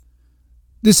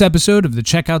This episode of the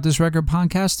Check Out This Record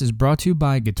podcast is brought to you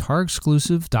by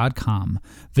GuitarExclusive.com.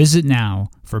 Visit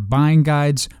now for buying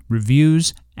guides,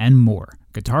 reviews, and more.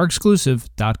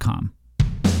 GuitarExclusive.com.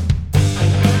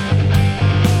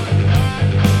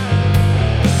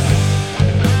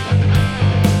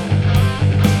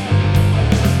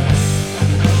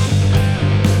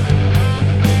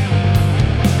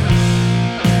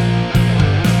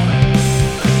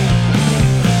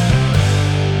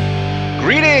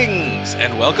 Greetings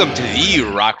and welcome to the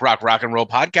Rock and Roll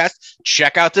podcast.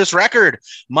 Check out this record.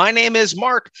 My name is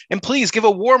Mark, and please give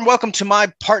a warm welcome to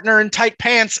my partner in tight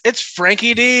pants. It's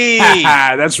Frankie D.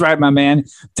 That's right, my man.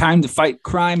 Time to fight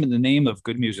crime in the name of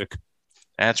good music.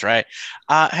 That's right.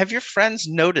 Have your friends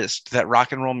noticed that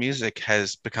rock and roll music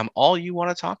has become all you want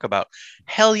to talk about?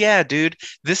 Hell yeah, dude.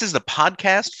 This is the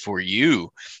podcast for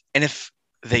you. And if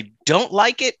they don't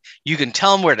like it, you can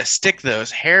tell them where to stick those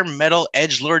hair metal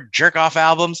edgelord jerk-off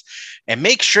albums and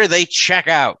make sure they check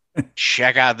out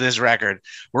this record.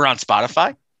 We're on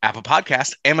Spotify, Apple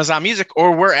Podcasts, Amazon Music,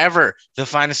 or wherever the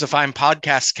finest of fine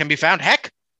podcasts can be found.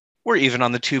 Heck, we're even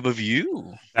on the Tube of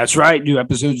You. That's right. New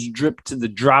episodes drip to the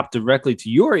drop directly to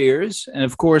your ears. And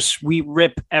of course, we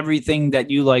rip everything that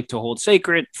you like to hold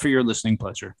sacred for your listening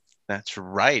pleasure. That's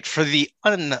right. For the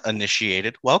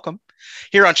uninitiated, welcome.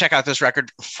 Here on Check Out This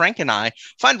Record, Frank and I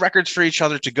find records for each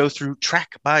other to go through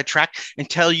track by track and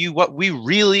tell you what we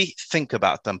really think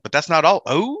about them. But that's not all.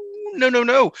 Oh,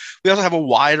 no. We also have a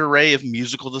wide array of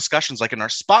musical discussions, like in our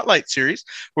Spotlight series,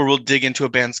 where we'll dig into a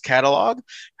band's catalog,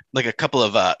 like a couple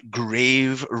of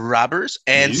grave robbers,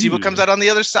 and see what comes out on the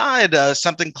other side.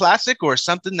 Something classic or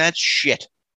something that's shit.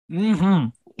 Mm-hmm.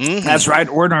 That's right.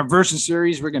 Or in our Versus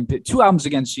series, we're going to pit two albums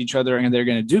against each other, and they're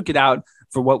going to duke it out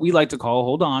for what we like to call,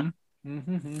 hold on,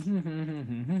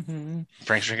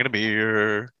 Frank's drinking a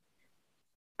beer.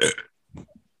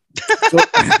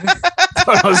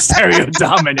 Total stereo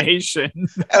domination.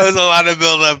 That was a lot of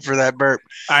build up for that burp.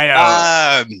 I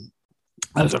know.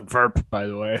 That was a burp, by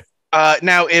the way.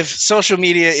 Now, if social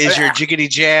media is your jiggity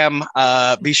jam,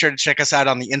 be sure to check us out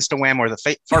on the Instagram or the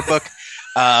Fart Book.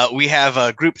 We have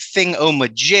a group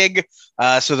Thing-O-Ma-Jig,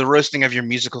 so the roasting of your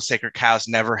musical sacred cows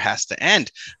never has to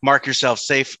end. Mark yourself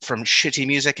safe from shitty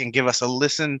music and give us a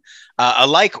listen, a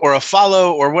like or a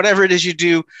follow or whatever it is you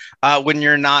do when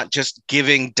you're not just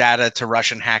giving data to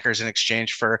Russian hackers in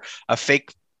exchange for a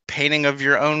fake painting of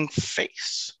your own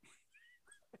face.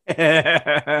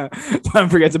 Don't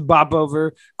forget to bop over,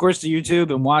 of course, to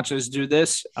YouTube and watch us do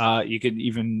this. You could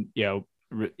even, you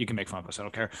can make fun of us. I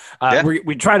don't care.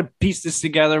 We try to piece this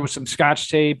together with some scotch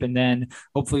tape, and then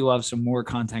hopefully we'll have some more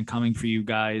content coming for you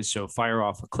guys. So fire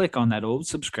off a click on that old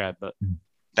subscribe button.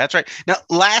 That's right. Now,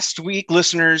 last week,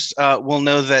 listeners will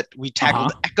know that we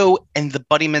tackled Echo and the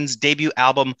Buddymans' debut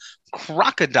album,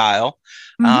 Crocodile.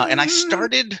 And I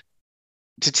started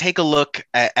to take a look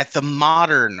at the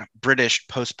modern British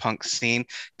post-punk scene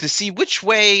to see which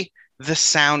way the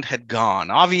sound had gone.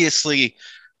 Obviously,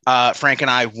 Frank and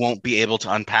I won't be able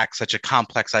to unpack such a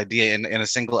complex idea in a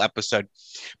single episode,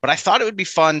 but I thought it would be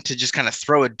fun to just kind of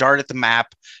throw a dart at the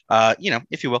map,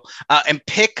 if you will, and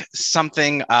pick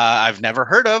something I've never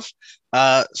heard of.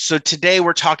 So today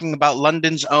we're talking about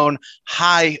London's own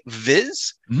High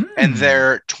Vis and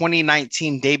their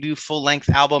 2019 debut full-length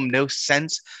album, No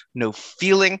Sense, No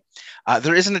Feeling.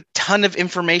 There isn't a ton of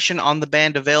information on the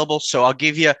band available, so I'll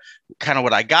give you kind of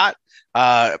what I got.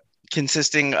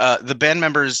 Consisting, the band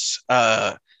members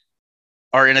are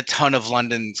in a ton of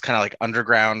London's kind of like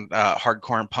underground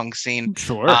hardcore and punk scene.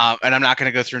 Sure. And I'm not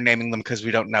going to go through naming them because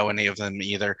we don't know any of them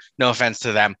either. No offense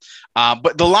to them.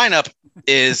 But the lineup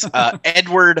is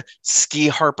Edward Ski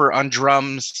Harper on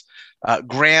drums,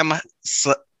 Graham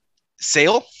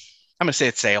Sale. I'm going to say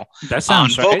it's Sale. That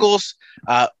sounds on vocals,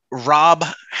 Rob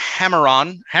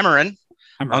Hammeron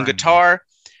on guitar,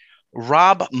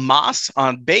 Rob Moss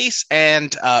on bass,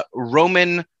 and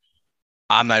Roman,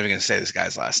 I'm not even going to say this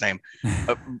guy's last name,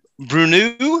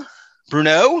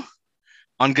 Bruno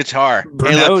on guitar.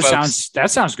 Bruno, hey, look,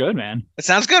 sounds good, man. It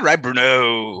sounds good, right?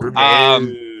 Bruno.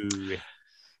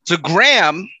 So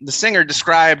Graham, the singer,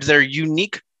 described their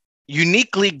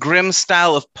uniquely grim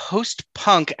style of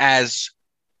post-punk as,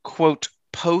 quote,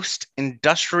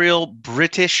 post-industrial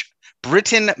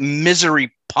Britain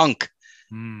misery punk.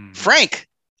 Frank,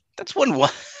 that's one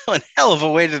hell of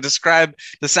a way to describe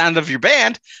the sound of your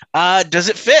band. Does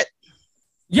it fit?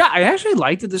 Yeah, I actually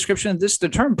like the description of this. The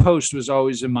term post was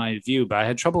always in my view, but I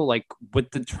had trouble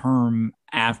with the term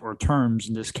or terms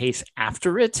in this case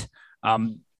after it.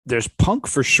 There's punk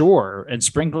for sure and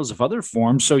sprinkles of other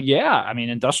forms. So yeah, I mean,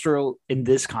 industrial in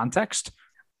this context,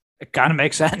 it kind of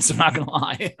makes sense. I'm not going to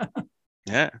lie.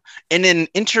 Yeah. In an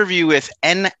interview with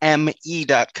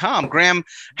NME.com, Graham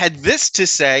had this to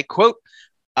say, quote,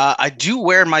 I do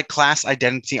wear my class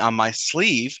identity on my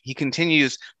sleeve. He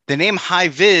continues, the name High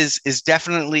Vis is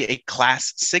definitely a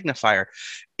class signifier.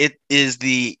 It is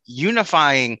the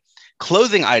unifying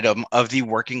clothing item of the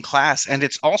working class. And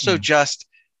it's also just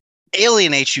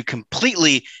alienates you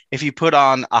completely if you put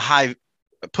on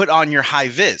your high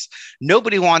vis.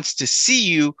 Nobody wants to see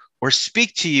you or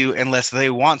speak to you unless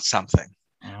they want something.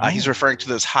 He's referring to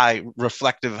those high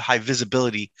reflective, high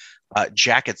visibility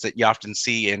jackets that you often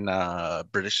see in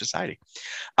British society.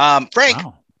 Frank,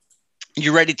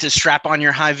 you ready to strap on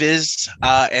your high vis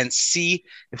and see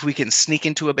if we can sneak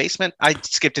into a basement? I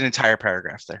skipped an entire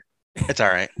paragraph there. It's all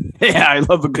right. Yeah, I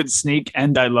love a good sneak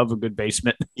and I love a good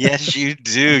basement. Yes, you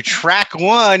do. Track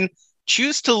 1,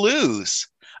 Choose to Lose.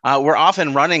 We're off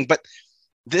and running, but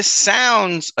this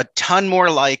sounds a ton more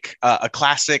like a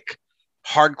classic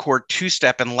hardcore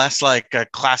two-step and less like a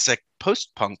classic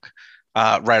post-punk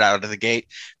right out of the gate.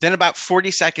 Then about 40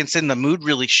 seconds in, the mood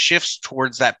really shifts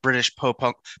towards that British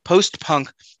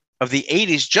post-punk of the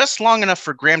 80s, just long enough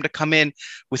for Graham to come in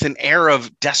with an air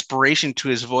of desperation to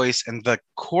his voice, and the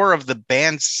core of the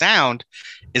band's sound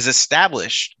is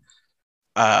established.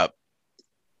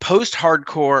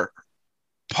 Post-hardcore,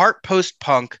 part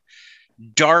post-punk,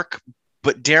 dark,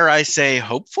 but dare I say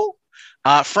hopeful?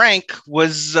 Frank,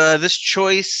 was this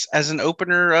choice as an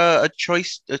opener a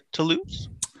choice to lose?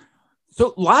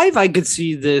 So live, I could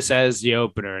see this as the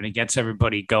opener and it gets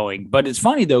everybody going. But it's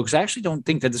funny, though, because I actually don't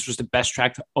think that this was the best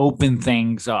track to open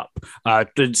things up.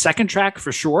 The second track,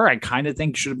 for sure, I kind of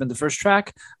think should have been the first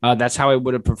track. That's how I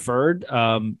would have preferred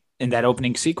in that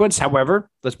opening sequence. However,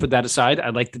 let's put that aside. I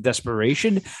like the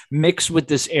desperation mixed with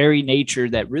this airy nature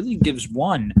that really gives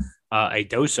one a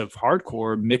dose of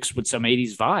hardcore mixed with some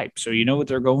 80s vibe. So you know what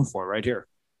they're going for right here.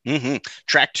 Mm-hmm.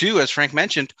 Track 2, as Frank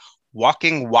mentioned,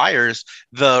 Walking Wires.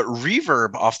 The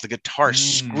reverb off the guitar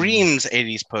screams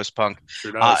 80s post-punk.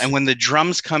 Sure and when the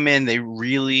drums come in, they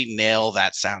really nail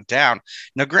that sound down.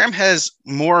 Now, Graham has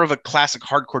more of a classic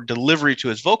hardcore delivery to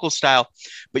his vocal style,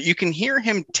 but you can hear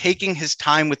him taking his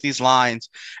time with these lines.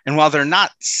 And while they're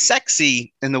not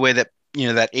sexy in the way that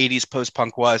that 80s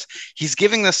post-punk was, he's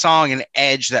giving the song an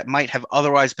edge that might have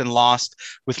otherwise been lost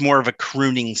with more of a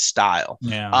crooning style.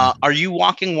 Yeah. Are you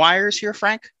walking wires here,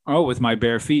 Frank? Oh, with my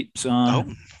bare feet,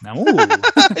 son.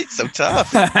 It's so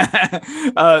tough.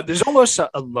 There's almost a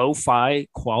lo-fi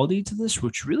quality to this,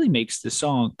 which really makes the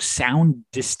song sound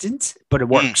distant, but it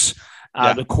works.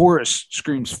 The chorus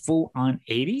screams full on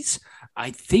 80s.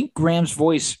 I think Graham's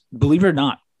voice, believe it or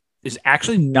not, is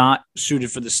actually not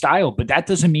suited for the style, but that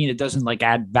doesn't mean it doesn't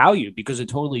add value, because it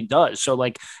totally does. So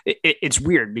it's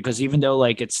weird, because even though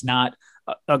it's not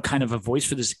a kind of a voice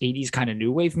for this 80s kind of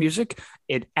new wave music,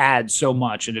 it adds so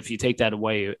much. And if you take that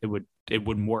away, it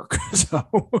wouldn't work. So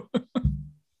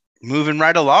moving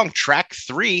right along, track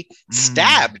 3,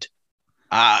 Stabbed.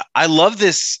 I love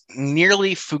this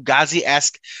nearly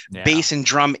Fugazi-esque bass and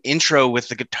drum intro with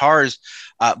the guitars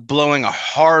blowing a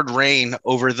hard rain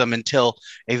over them until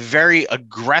a very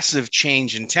aggressive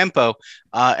change in tempo,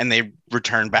 and they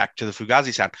return back to the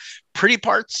Fugazi sound. Pretty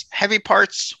parts, heavy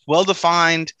parts,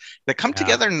 well-defined, that come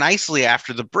together nicely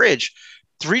after the bridge.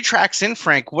 3 tracks in,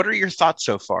 Frank, what are your thoughts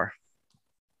so far?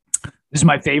 This is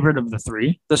my favorite of the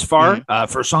 3 thus far.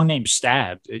 For a song named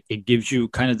Stabbed, it gives you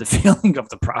kind of the feeling of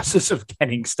the process of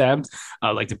getting stabbed,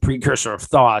 like the precursor of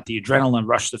thought, the adrenaline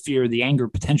rush, the fear, the anger,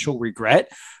 potential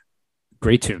regret.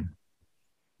 Great tune.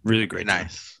 Really great.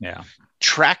 Nice. Tune. Yeah.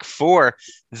 Track 4,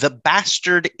 The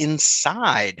Bastard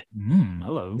Inside.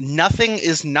 Hello. Nothing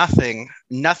is nothing.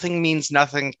 Nothing means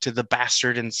nothing to the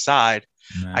bastard inside.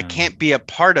 No. I can't be a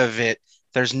part of it.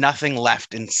 There's nothing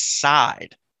left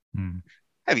inside.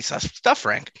 Heavy stuff,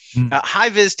 Frank. High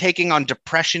Vis taking on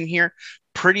Depression here.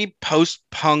 Pretty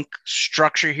post-punk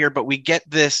structure here, but we get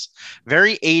this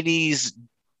very 80s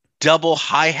double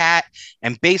hi-hat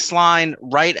and bass line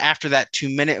right after that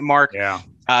 2-minute mark.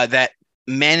 That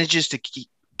manages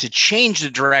to change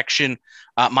the direction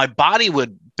my body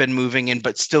would been moving in,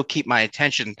 but still keep my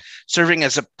attention, serving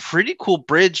as a pretty cool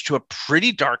bridge to a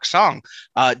pretty dark song.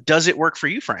 Does it work for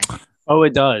you, Frank? Oh,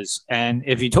 it does. And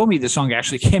if you told me the song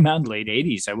actually came out in the late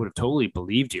 80s, I would have totally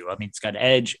believed you. I mean, it's got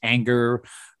edge, anger,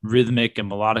 rhythmic, and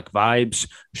melodic vibes.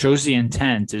 Shows the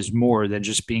intent is more than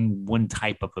just being one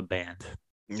type of a band.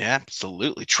 Yeah,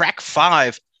 absolutely. Track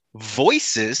 5,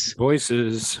 Voices.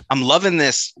 I'm loving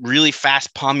this really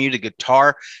fast palm muted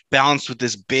guitar balanced with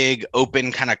this big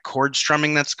open kind of chord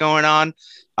strumming that's going on.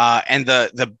 And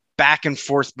the back and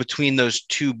forth between those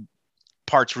two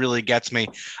parts really gets me.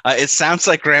 It sounds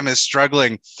like Graham is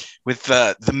struggling with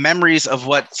the memories of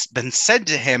what's been said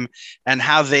to him and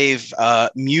how they've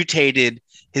mutated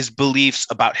his beliefs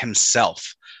about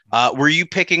himself. Were you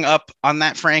picking up on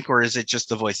that, Frank, or is it just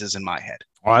the voices in my head?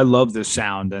 Oh, I love this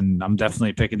sound, and I'm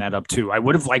definitely picking that up too. I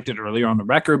would have liked it earlier on the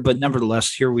record, but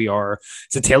nevertheless, here we are.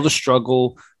 It's a tale to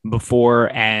struggle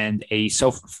before and a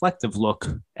self-reflective look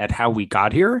at how we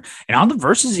got here. And on the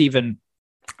verses, even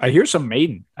I hear some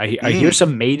Maiden. I hear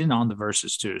some Maiden on the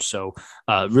verses too. So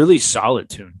really solid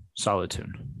tune. Solid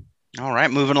tune. All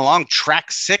right, moving along.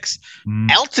 Track 6,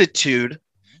 Altitude.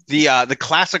 The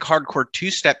classic hardcore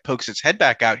two-step pokes its head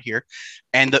back out here,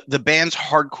 and the band's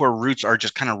hardcore roots are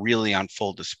just kind of really on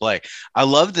full display. I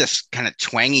love this kind of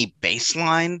twangy bass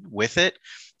line with it.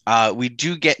 We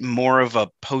do get more of a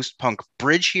post-punk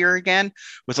bridge here again,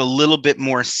 with a little bit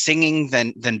more singing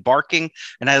than barking,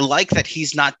 and I like that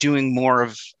he's not doing more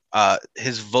of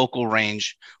his vocal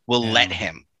range will let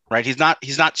him. Right, he's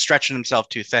not stretching himself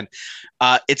too thin.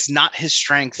 It's not his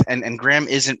strength, and Graham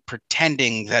isn't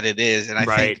pretending that it is. And I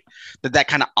think that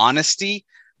kind of honesty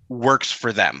works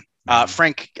for them.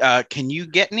 Frank, can you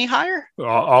get any higher?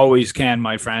 Always can,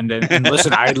 my friend. And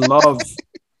listen, I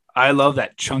love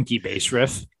that chunky bass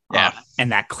riff.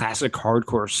 And that classic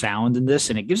hardcore sound in this,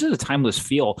 and it gives it a timeless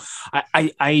feel.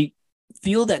 I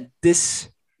feel that this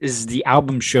is the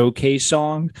album showcase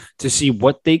song to see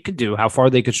what they could do, how far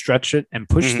they could stretch it and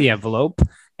push the envelope,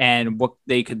 and what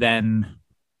they could then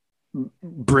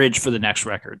bridge for the next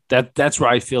record. That's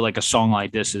where I feel like a song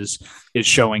like this is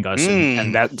showing us,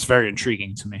 and that's very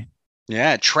intriguing to me.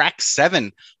 Yeah, track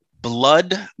 7,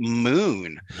 Blood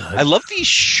Moon. I love these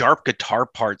sharp guitar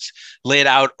parts laid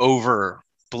out over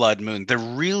Blood Moon. They're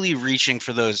really reaching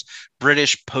for those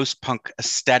British post-punk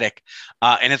aesthetic,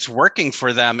 and it's working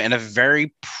for them in a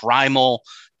very primal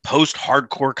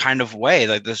post-hardcore kind of way,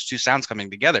 like those two sounds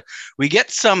coming together. We get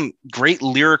some great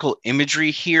lyrical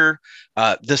imagery here.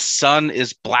 The sun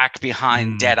is black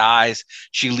behind dead eyes.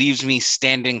 She leaves me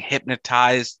standing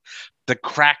hypnotized. The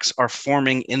cracks are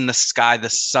forming in the sky. The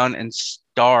sun and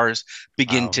stars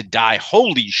begin to die.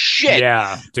 Holy shit.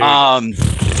 Yeah, dude.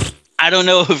 I don't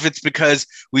know if it's because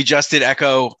we just did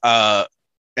Echo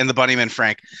and the Bunnymen,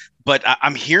 Frank, but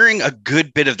I'm hearing a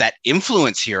good bit of that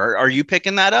influence here. Are you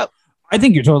picking that up? I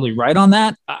think you're totally right on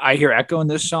that. I hear Echo in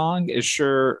this song is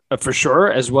for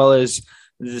sure, as well as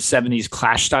the 70s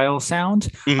Clash style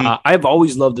sound. I've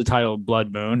always loved the title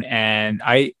Blood Moon, and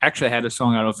I actually had a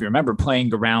song, I don't know if you remember,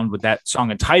 playing around with that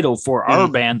song and title for our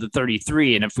band, the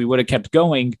 33, and if we would have kept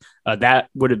going, that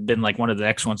would have been like one of the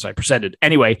next ones I presented.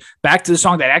 Anyway, back to the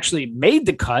song that actually made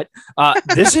the cut.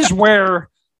 This is where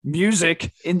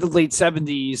music in the late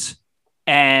 70s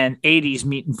and 80s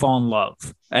meet and fall in love.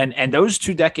 And those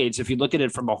 2 decades, if you look at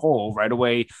it from a whole, right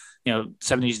away,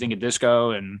 70s you think of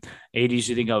disco, and 80s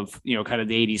you think of, kind of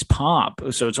the 80s pop.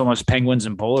 So it's almost Penguins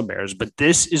and Polar Bears, but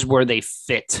this is where they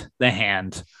fit the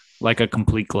hand like a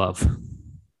complete glove.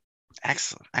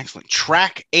 Excellent.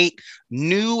 Track 8,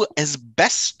 New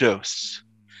Asbestos.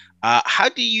 How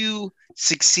do you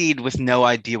succeed with no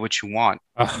idea what you want?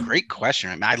 Great question.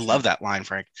 I mean, I love that line,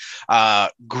 Frank.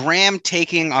 Graham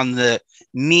taking on the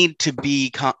need to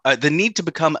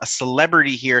become a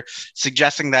celebrity here,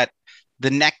 suggesting that the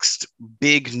next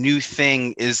big new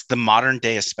thing is the modern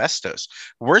day asbestos.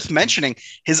 Worth mentioning,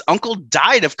 his uncle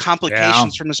died of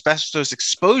complications from asbestos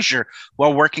exposure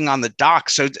while working on the dock.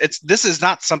 So this is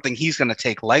not something he's going to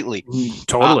take lightly.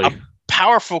 Totally. A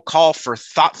powerful call for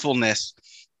thoughtfulness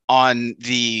on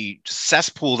the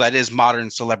cesspool that is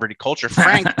modern celebrity culture.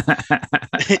 Frank,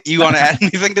 you want to add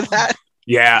anything to that?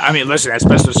 Yeah, I mean, listen,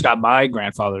 asbestos got my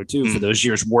grandfather too for those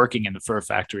years working in the fur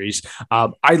factories.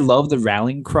 I love the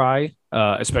rallying cry,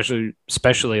 especially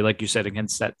like you said,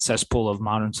 against that cesspool of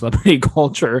modern celebrity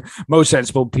culture. Most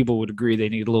sensible people would agree they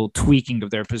need a little tweaking of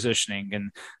their positioning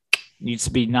and needs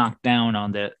to be knocked down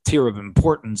on the tier of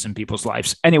importance in people's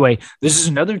lives. Anyway, this is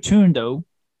another tune though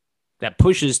that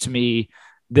pushes to me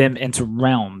them into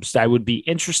realms that would be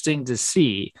interesting to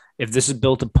see if this is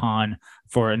built upon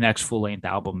for a next full-length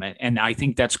album. And I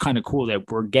think that's kind of cool that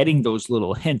we're getting those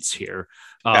little hints here.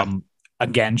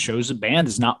 Again, shows the band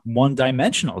is not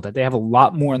one-dimensional, that they have a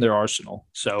lot more in their arsenal.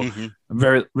 So a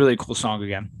very, really cool song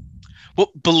again.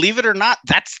 Well, believe it or not,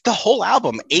 that's the whole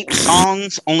album. 8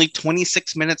 songs, only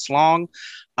 26 minutes long.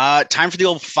 Time for the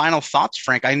old final thoughts,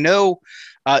 Frank. I know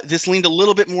this leaned a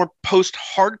little bit more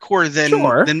post-hardcore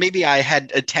than maybe I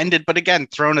had attended, but again,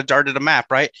 throwing a dart at a map,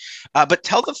 right? But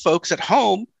tell the folks at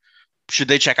home, should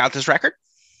they check out this record?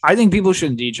 I think people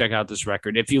should indeed check out this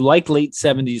record. If you like late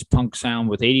 70s punk sound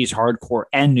with 80s hardcore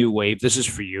and new wave, this is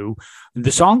for you.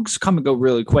 The songs come and go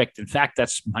really quick. In fact,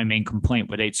 that's my main complaint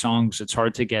with 8 songs. It's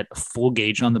hard to get a full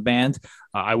gauge on the band.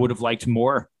 I would have liked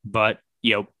more, but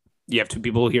you have 2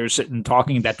 people here sitting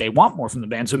talking that they want more from the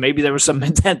band. So maybe there was some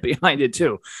intent behind it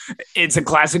too. It's a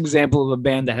classic example of a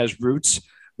band that has roots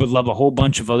but love a whole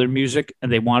bunch of other music,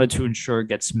 and they wanted to ensure it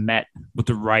gets met with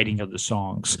the writing of the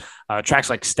songs. Tracks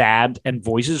like Stabbed and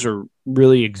Voices are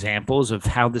really examples of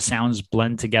how the sounds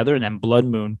blend together, and then Blood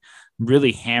Moon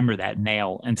really hammer that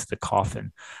nail into the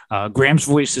coffin. Graham's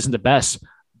voice isn't the best,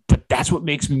 but that's what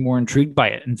makes me more intrigued by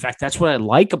it. In fact, that's what I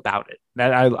like about it.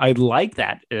 That I like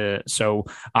that. So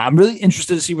I'm really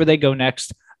interested to see where they go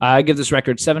next. I give this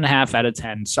record 7.5 out of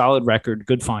 10. Solid record.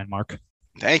 Good find, Mark.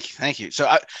 Thank you. So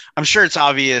I'm sure it's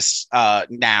obvious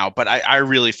now, but I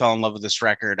really fell in love with this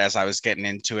record as I was getting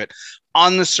into it.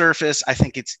 On the surface, I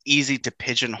think it's easy to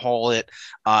pigeonhole it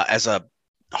as a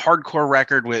hardcore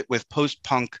record with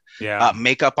post-punk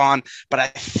makeup on, but I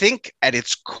think at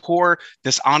its core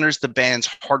this honors the band's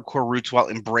hardcore roots while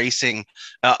embracing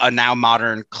a now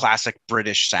modern classic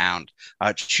British sound.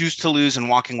 Choose to Lose and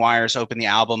Walking Wires open the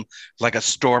album like a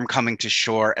storm coming to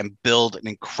shore and build an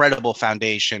incredible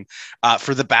foundation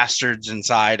for the Bastards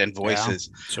Inside and Voices.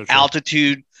 So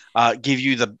Altitude gives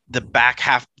the back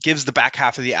half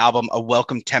of the album a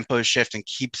welcome tempo shift and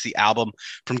keeps the album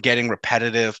from getting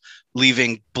repetitive,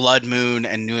 leaving Blood Moon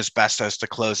and New Asbestos to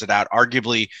close it out.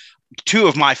 Arguably 2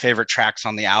 of my favorite tracks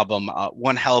on the album.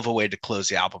 One hell of a way to close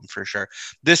the album for sure.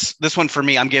 This one for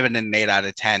me, I'm giving it an 8 out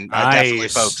of 10. Nice. Definitely,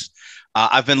 folks.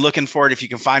 I've been looking for it. If you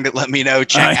can find it, let me know.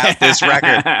 Check out this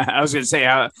record. I was going to say,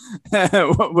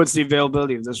 what's the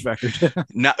availability of this record?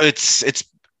 No, it's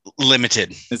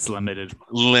limited. It's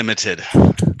limited.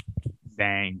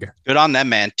 Dang. Good on them,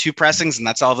 man. 2 pressings, and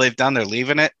that's all they've done. They're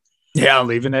leaving it. Yeah,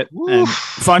 leaving it.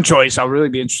 Fun choice. I'll really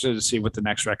be interested to see what the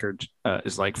next record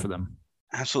is like for them.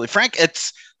 Absolutely. Frank,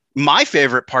 it's my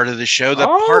favorite part of the show, the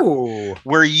part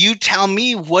where you tell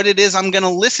me what it is I'm going to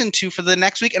listen to for the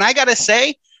next week. And I got to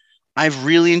say, I've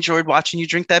really enjoyed watching you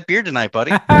drink that beer tonight,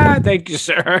 buddy. Thank you,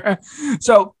 sir.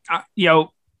 So, I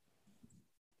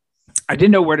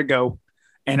didn't know where to go.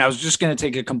 And I was just going to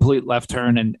take a complete left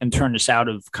turn and turn us out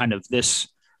of kind of this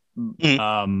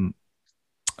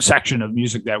section of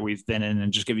music that we've been in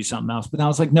and just give you something else. But I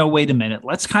was like, no, wait a minute.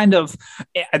 Let's I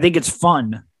think it's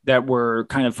fun that we're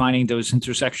kind of finding those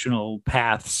intersectional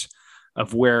paths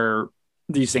of where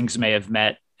these things may have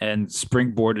met and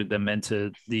springboarded them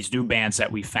into these new bands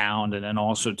that we found. And then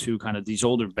also to kind of these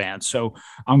older bands. So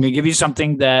I'm going to give you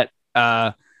something that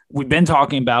we've been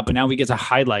talking about, but now we get to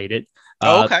highlight it.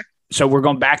 Okay. So we're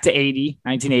going back to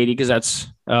 1980, because that's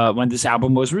when this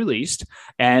album was released.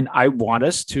 And I want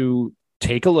us to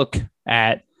take a look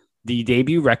at the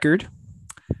debut record,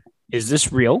 Is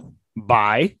This Real?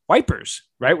 By Wipers,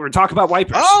 right? We're talking about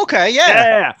Wipers. Oh, okay.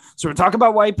 Yeah. So we're talking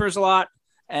about Wipers a lot.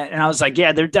 And I was like,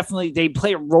 yeah, they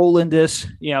play a role in this,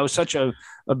 such a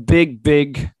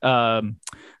big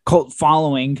cult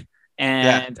following.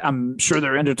 And I'm sure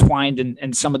they're intertwined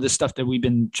in some of the stuff that we've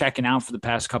been checking out for the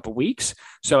past couple of weeks.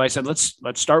 So I said, let's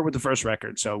start with the first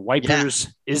record. So Wipers,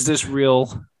 Is This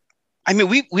Real? I mean,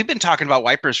 we've been talking about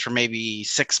Wipers for maybe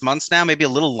 6 months now, maybe a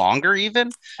little longer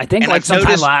even. I think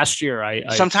sometime last year.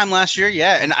 Sometime last year,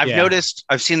 yeah. And I've noticed,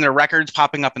 I've seen their records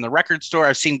popping up in the record store.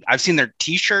 I've seen their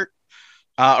T-shirt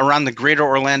around the greater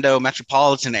Orlando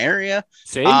metropolitan area.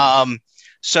 See?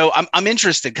 So I'm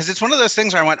interested because it's one of those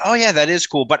things where I went, oh yeah, that is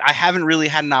cool, but I haven't really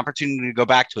had an opportunity to go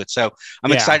back to it. So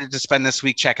I'm excited to spend this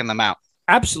week checking them out.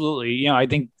 Absolutely. I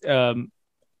think a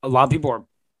lot of people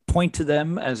point to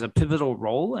them as a pivotal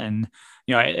role. And,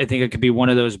 I think it could be one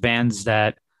of those bands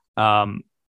that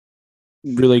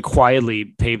really quietly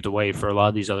paved the way for a lot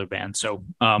of these other bands. So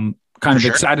kind of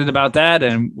excited about that,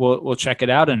 and we'll check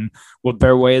it out, and we'll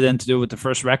bear way then to do it with the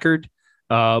first record.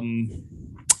 So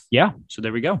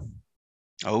there we go.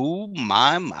 Oh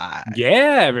my.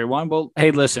 Yeah, everyone. Well, hey,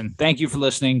 listen, thank you for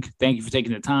listening. Thank you for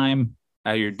taking the time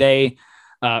out of your day.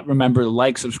 Remember to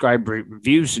like, subscribe, rate,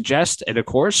 review, suggest, and of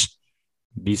course,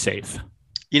 be safe.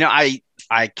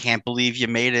 I can't believe you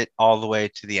made it all the way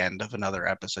to the end of another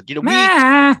episode.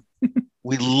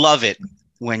 We love it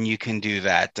when you can do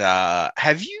that.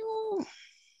 Have you?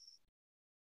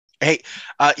 Hey,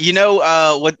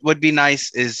 what would be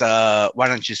nice is why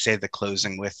don't you say the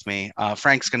closing with me?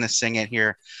 Frank's going to sing it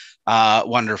here.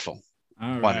 Wonderful.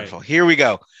 All wonderful. Right. Here we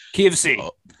go. Key of C.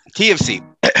 Key of C.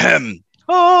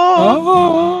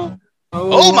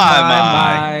 Oh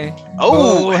my.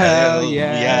 Oh hell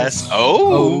yes.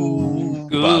 Oh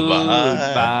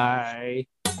goodbye.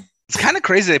 It's kind of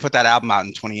crazy they put that album out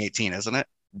in 2018, isn't it?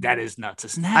 That is nuts,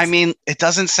 isn't it? I mean, it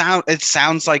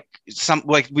sounds like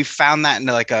we found that in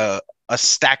like a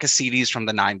stack of CDs from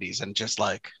the 90s and just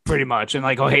like pretty much. And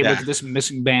like, oh, hey, look at this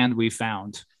missing band we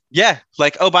found. Yeah.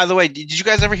 Like, oh, by the way, did you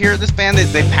guys ever hear this band?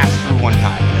 They passed through one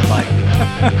time. And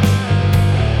like